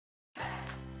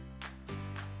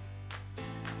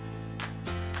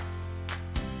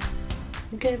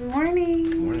Good morning.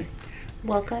 Good morning.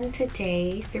 Welcome to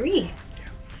day 3. Yeah.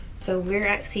 So we're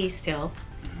at sea still.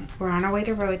 We're on our way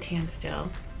to Roatan still.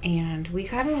 And we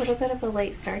got a little bit of a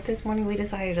late start this morning. We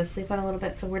decided to sleep on a little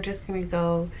bit, so we're just gonna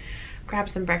go grab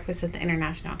some breakfast at the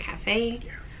International Cafe.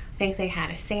 Yeah. I think they had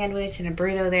a sandwich and a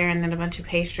burrito there and then a bunch of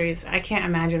pastries. I can't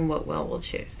imagine what Will will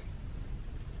choose.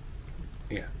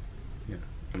 Yeah.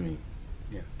 I mean,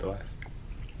 the last.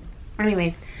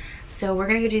 Anyways, so we're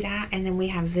gonna go do that, and then we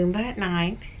have Zumba at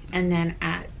 9, and then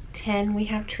at 10 we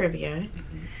have trivia.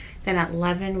 Then at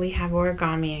 11 we have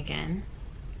origami again,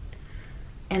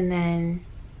 and then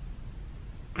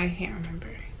I can't remember.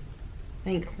 I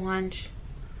think lunch,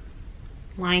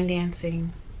 line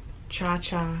dancing,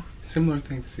 cha-cha. Similar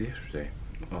things to yesterday.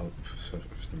 Well, for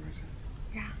some reason.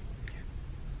 Yeah.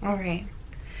 All right.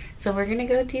 So we're gonna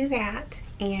go do that,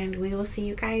 and we will see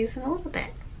you guys in a little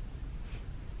bit.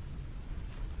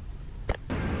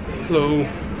 Hello.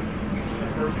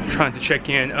 Trying to check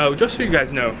in. Oh, just so you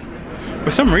guys know,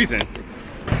 for some reason,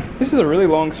 this is a really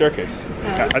long staircase.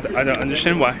 I don't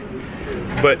understand why,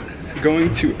 but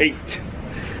going to 8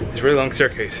 is a really long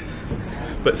staircase.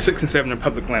 But 6 and 7 are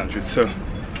public lounges, so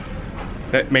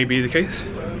that may be the case.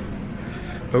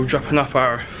 But we're dropping off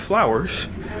our flowers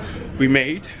we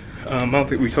made. I don't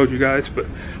think we told you guys, but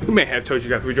we may have told you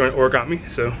guys we're doing origami,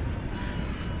 so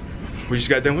we just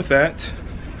got done with that.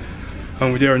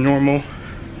 We did our normal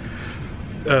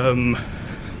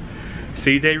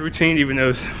C-Day routine, even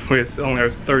though it's only our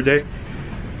 3rd day.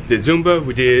 We did Zumba,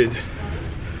 we did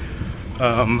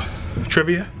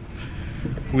trivia.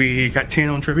 We got 10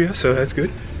 on trivia, so that's good.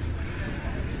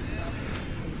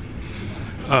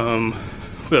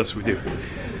 What else did we do?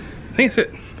 I think that's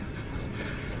it.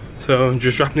 So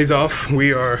just dropping these off.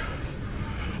 We are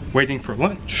waiting for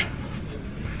lunch.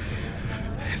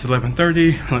 It's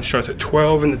 11:30. Lunch starts at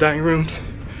 12 in the dining rooms.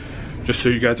 Just so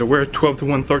you guys are aware, 12 to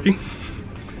 1:30.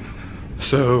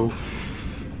 So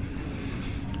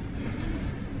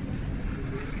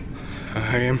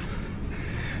I am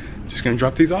just gonna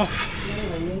drop these off.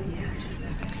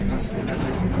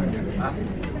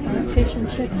 Fish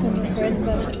and chips and bread and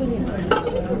butter pudding.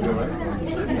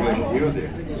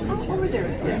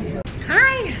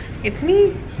 Hi, it's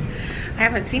me. I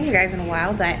haven't seen you guys in a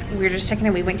while, but we were just checking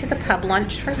in. We went to the pub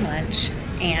lunch for lunch,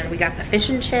 and we got the fish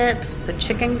and chips, the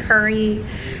chicken curry,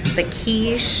 the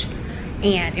quiche,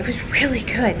 and it was really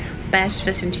good. Best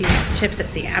fish and chips at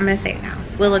sea. I'm gonna say it now.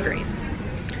 Will agrees.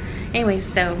 Anyways,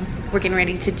 so we're getting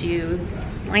ready to do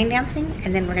line dancing,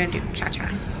 and then we're gonna do cha-cha.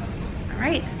 All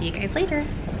right, see you guys later.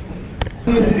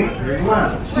 1, 2,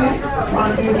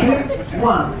 1, 2, 1, 2, 3,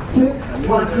 1, 2,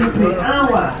 1, 2, 3, and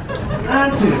 1,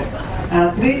 and 2,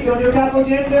 and 3. On your couple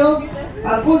gentle,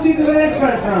 and push it to the next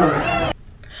person.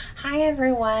 Hi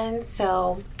everyone.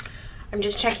 So I'm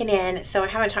just checking in. So I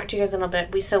haven't talked to you guys in a little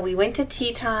bit. We went to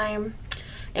tea time,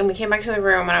 and we came back to the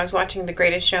room, and I was watching The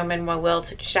Greatest Showman while Will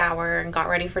took a shower and got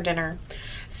ready for dinner.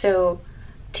 So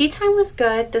tea time was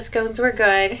good. The scones were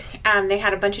good. They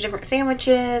had a bunch of different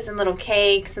sandwiches and little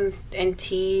cakes and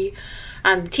tea.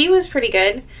 The tea was pretty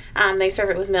good. They serve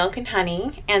it with milk and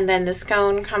honey, and then the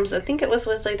scone comes, I think it was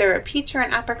with either a peach or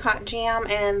an apricot jam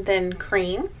and then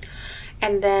cream.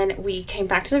 And then we came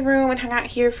back to the room and hung out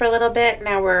here for a little bit.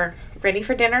 Now we're ready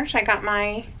for dinner, so I got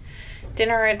my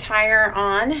dinner attire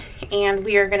on, and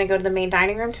we are going to go to the main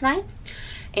dining room tonight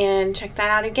and check that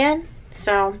out again.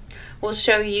 So we'll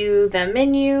show you the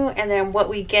menu and then what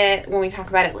we get when we talk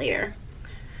about it later.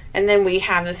 And then we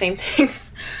have the same things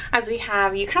as we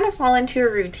have. You kind of fall into a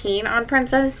routine on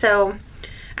Princess. So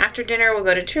after dinner we'll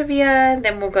go to trivia,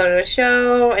 then we'll go to a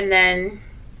show, and then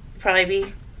probably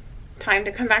be time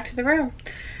to come back to the room.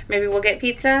 Maybe we'll get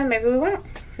pizza, maybe we won't.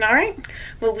 All right,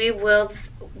 well, we will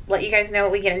let you guys know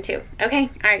what we get into. Okay,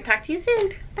 all right, talk to you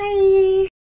soon. Bye.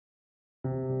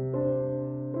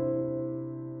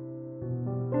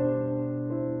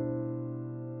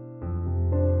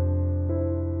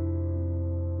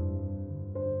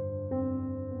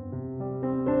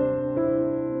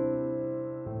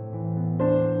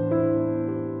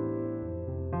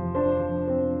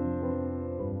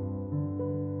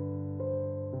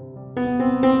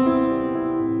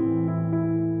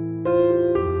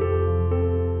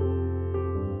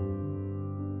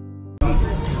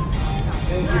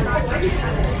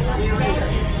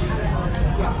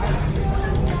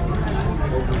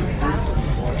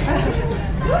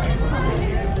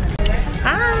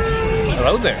 Hi.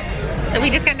 Hello there. So we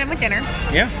just got done with dinner.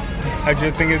 Yeah. What'd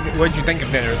you think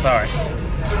of dinner? Sorry.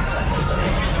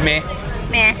 Meh.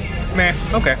 Meh. Meh.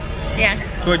 Okay. Yeah.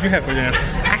 So what'd you have for dinner?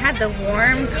 I had the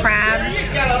warm crab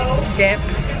dip.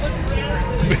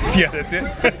 Yeah, that's it.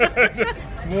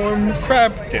 warm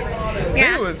crab dip.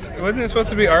 Yeah. Wasn't it supposed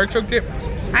to be artichoke dip?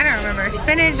 I don't remember.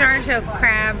 Spinach, artichoke,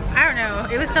 crab. I don't know.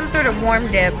 It was some sort of warm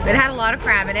dip. It had a lot of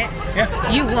crab in it. Yeah.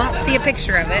 You won't see a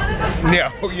picture of it.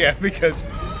 Yeah, oh yeah, because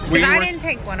I didn't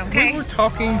take one, okay? We were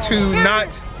talking to not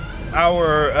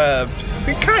our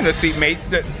the kind of seatmates.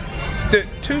 The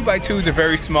 2x2s are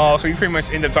very small, so you pretty much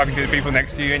end up talking to the people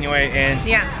next to you anyway. And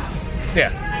yeah.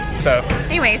 So.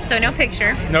 Anyways, so no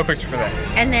picture. No picture for that.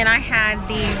 And then I had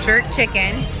the jerk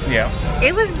chicken. Yeah.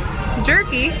 It was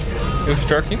jerky. It was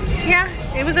jerky? Yeah,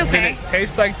 it was okay. Did it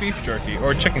taste like beef jerky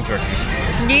or chicken jerky?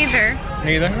 Neither.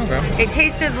 Neither? Okay. It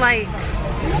tasted like,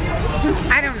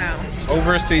 I don't know.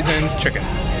 Over seasoned chicken.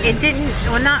 It didn't,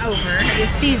 well not over, it was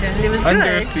seasoned. It was good.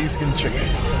 Under seasoned chicken.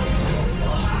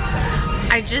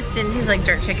 I just didn't taste like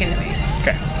jerk chicken to me.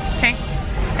 Okay. Okay.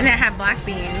 And it had black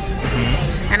beans.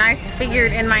 And I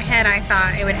figured in my head, I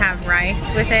thought it would have rice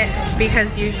with it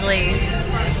because usually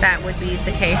that would be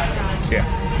the case. Yeah.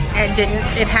 It didn't.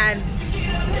 It had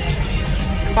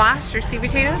squash or sweet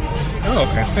potatoes. Oh,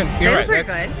 okay. You're Those right. were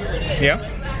good. Yeah?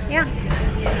 Yeah.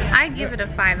 I'd give it a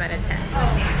 5 out of 10.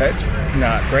 That's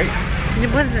not great.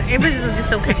 It was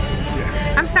just okay.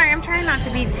 Yeah. I'm sorry, I'm trying not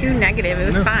to be too negative.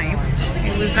 It was fine.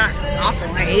 It was not awful.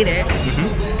 I ate it.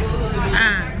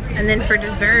 And then for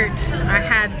dessert, I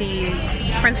had the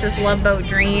Princess Love Boat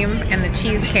Dream and the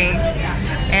cheesecake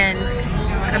and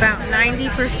about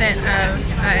 90% of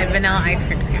a vanilla ice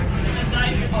cream scoop.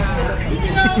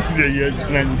 Yeah, just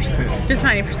 90%. Just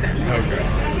 90%. Okay.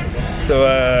 So,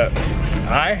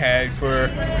 I had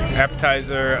for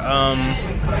appetizer,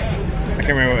 I can't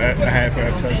remember what I had for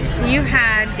appetizer. You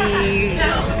had the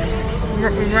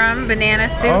rum banana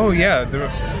soup. Oh yeah,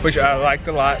 which I liked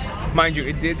a lot. Mind you,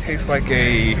 it did taste like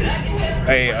a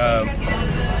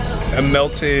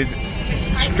melted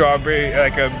strawberry,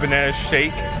 like a banana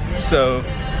shake. So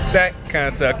that kind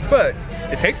of sucked, but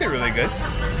it tasted really good.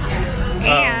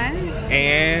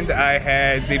 And I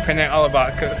had the penne alla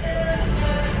vodka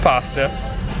pasta.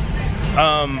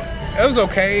 It was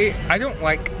okay. I don't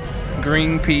like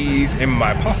green peas in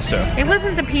my pasta. It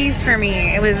wasn't the peas for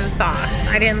me, it was the sauce.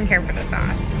 I didn't care for the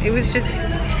sauce. It was just,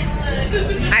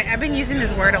 I've been using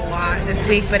this word a lot this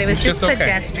week, but it was just okay.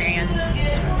 pedestrian.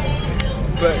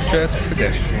 But just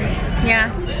pedestrian.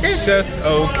 Yeah. Just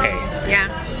okay. Yeah.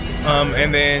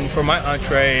 And then for my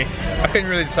entree, I couldn't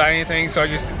really decide anything, so I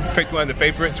just picked one of the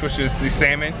favorites, which is the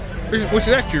salmon, which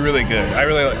is actually really good. I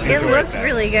really enjoyed that. It looked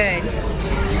really good.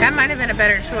 That might have been a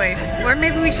better choice. Or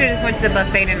maybe we should have just went to the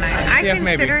buffet tonight. I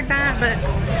considered that, but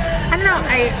I don't know.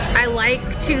 I like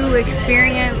to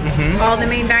experience all the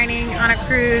main dining on a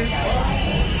cruise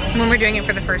when we're doing it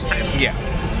for the first time. Yeah.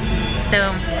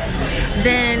 So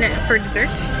then for dessert?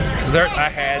 Dessert, I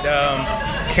had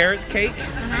carrot cake.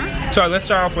 So let's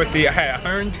start off with I had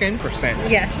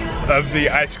 110% of the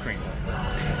ice cream.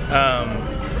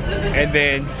 And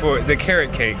then for the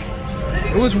carrot cake,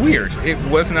 it was weird. It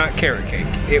was not carrot cake.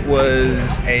 It was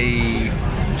a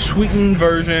sweetened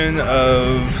version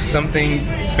of something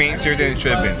fancier than it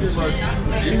should have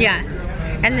been. Yes.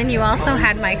 And then you also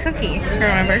had my cookie,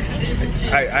 remember?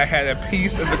 I had a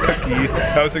piece of the cookie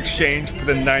that was exchanged for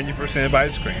the 90% of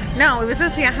ice cream. No, it was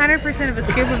supposed to be 100% of a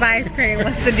scoop of ice cream.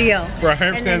 What's the deal? For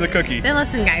 100% of the cookie. Then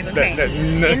listen, guys, okay?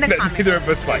 In the comments. Neither of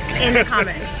us like. In the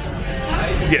comments.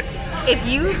 Yes. If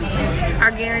you are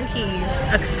guaranteed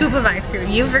a scoop of ice cream,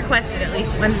 you've requested at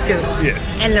least one scoop. Yes.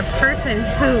 And the person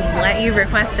who let you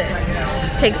request this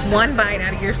takes one bite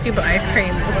out of your scoop of ice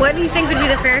cream, what do you think would be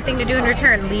the fair thing to do in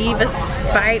return? Leave a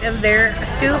bite of their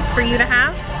scoop for you to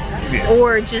have? Yes.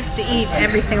 Or just to eat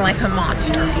everything like a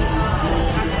monster?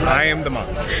 I am the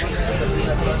monster.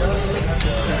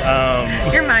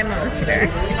 You're my monster.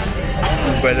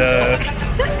 But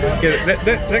yeah,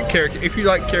 that carrot cake, if you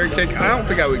like carrot cake, I don't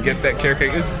think I would get that carrot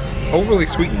cake. It's overly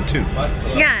sweetened too.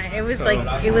 Yeah, it was like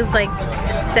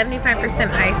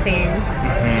 75% icing,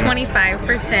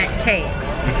 25% cake.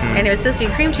 And it was supposed to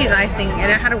be cream cheese icing,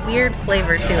 and it had a weird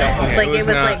flavor to it. Like it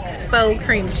was like faux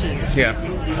cream cheese. Yeah.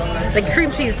 Like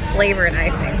cream cheese flavored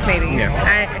icing, maybe. Yeah.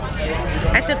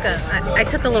 I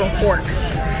took a little fork.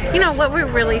 You know what we're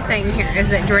really saying here is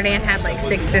that Jordan had like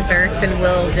 6 desserts and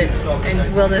Will just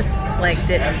like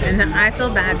didn't. And I feel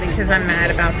bad because I'm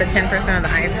mad about the 10% of the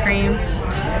ice cream.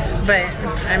 But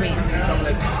I mean,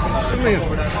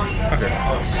 okay.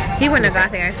 He wouldn't have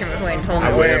got the ice cream if he hadn't told me. I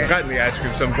wouldn't have gotten the ice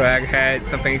cream, so I'm glad I had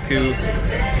something to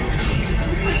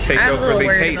take I'm over a little the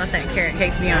worried taste. about that carrot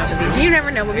cake, to be honest with you. You never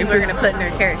know what people are going to put in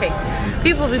their carrot cakes.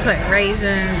 People will be putting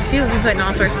raisins, people will be putting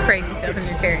all sorts of crazy stuff in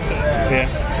their carrot cakes. Yeah.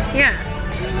 Yeah.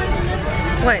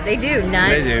 What, they do?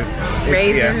 Nuts? They do.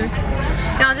 Raisins?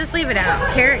 Yeah. Y'all just just leave it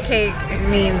out. Carrot cake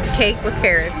means cake with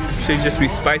carrots. Should just be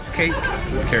spice cake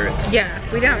with carrots. Yeah,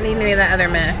 we don't need any of that other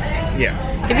mess. Yeah.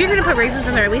 If you're gonna put raisins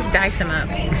in there, at least dice them up.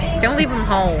 Don't leave them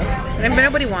whole. But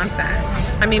nobody wants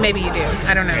that. I mean, maybe you do.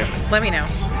 I don't know. Yeah. Let me know.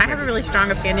 I have a really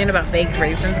strong opinion about baked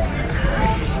raisins.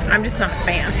 I'm just not a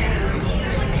fan.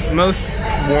 Most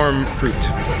warm fruit.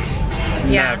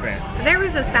 Yeah. Not a fan. There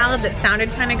was a salad that sounded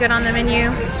kind of good on the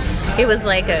menu. It was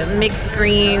like a mixed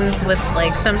greens with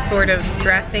like some sort of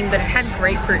dressing, but it had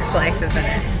grapefruit slices in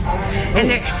it. And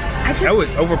there, I just, That would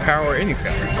overpower any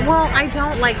salad. well, I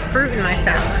don't like fruit in my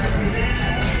salad.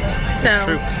 So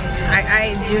True.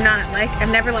 I do not like, I've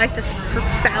never liked a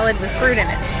salad with fruit in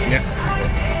it. Yeah.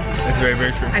 That's very,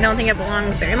 very true. I don't think it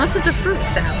belongs there, unless it's a fruit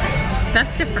salad.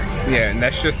 That's different. Yeah, and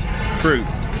that's just fruit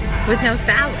With no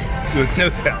salad. with no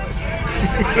salad.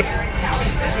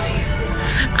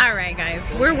 Alright guys,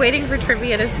 we're waiting for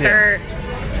trivia to start.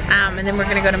 And then we're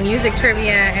gonna go to music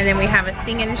trivia, and then we have a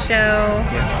singing show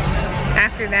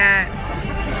after that.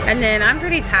 And then I'm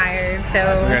pretty tired, so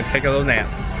We're gonna take a little nap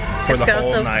for the it's whole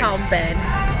also night. called bed.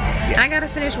 Yeah. I gotta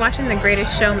finish watching The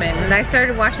Greatest Showman, and I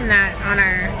started watching that on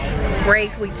our break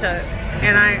we took,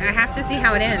 and I have to see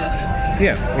how it ends.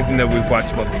 Yeah, even though we've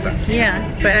watched multiple times. Yeah,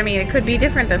 but I mean, it could be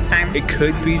different this time. It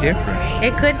could be different.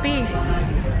 It could be.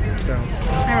 So,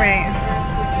 Alright.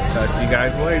 talk to you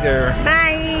guys later.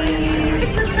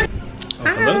 Bye! Oh,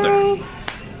 hello there.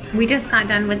 We just got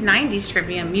done with 90s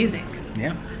trivia music.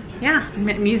 Yeah. Yeah,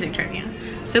 music trivia.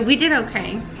 So we did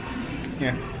okay.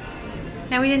 Yeah.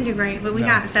 No, we didn't do great, but we No.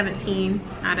 got 17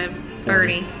 out of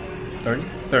 30. 30?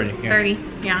 30, yeah. 30,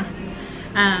 yeah.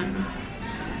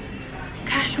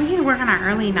 Gosh, we need to work on our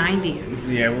early 90s.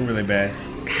 Yeah, we're really bad.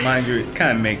 Mind you, it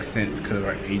kind of makes sense because of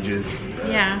our ages.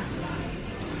 Yeah.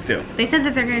 Still. They said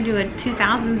that they're going to do a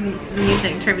 2000s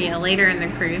music trivia later in the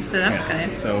cruise, so that's Yeah.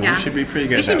 good. So yeah. we should be pretty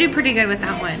good We at should that do pretty good with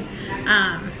that one.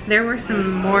 There were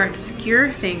some more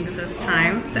obscure things this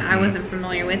time that I wasn't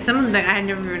familiar with. Some of them that I had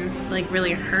never even like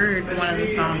really heard one of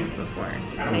the songs before.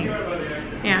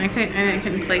 Yeah, I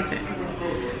couldn't place it.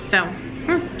 So,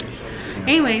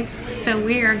 anyways, so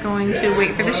we are going to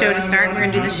wait for the show to start. We're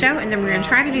gonna do the show, and then we're gonna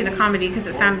try to do the comedy because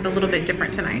it sounded a little bit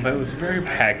different tonight. But it was very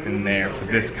packed in there for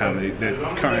this comedy that's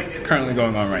currently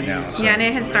going on right now. So. Yeah, and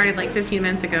it had started like 15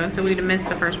 minutes ago, so we'd have missed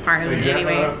the first part of it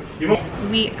anyways.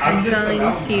 We are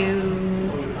going to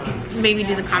maybe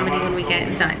do the comedy when we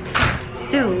get done.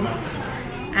 So,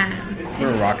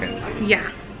 We're rocking. yeah,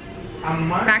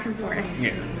 back and forth.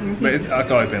 Yeah. But it's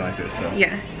always been like this, so.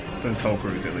 Yeah, For this whole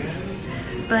cruise at least.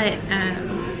 but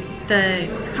the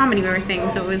comedy we were seeing,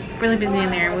 so it was really busy in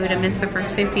there. We would have missed the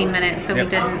first 15 minutes, so we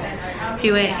didn't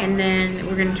do it. And then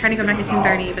we're gonna try to go back at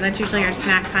 10:30, but that's usually our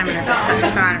snack time and our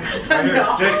bedtime, so I don't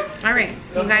know. All right,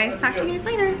 you guys, talk to you guys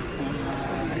later.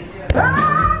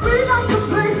 We got some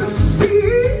place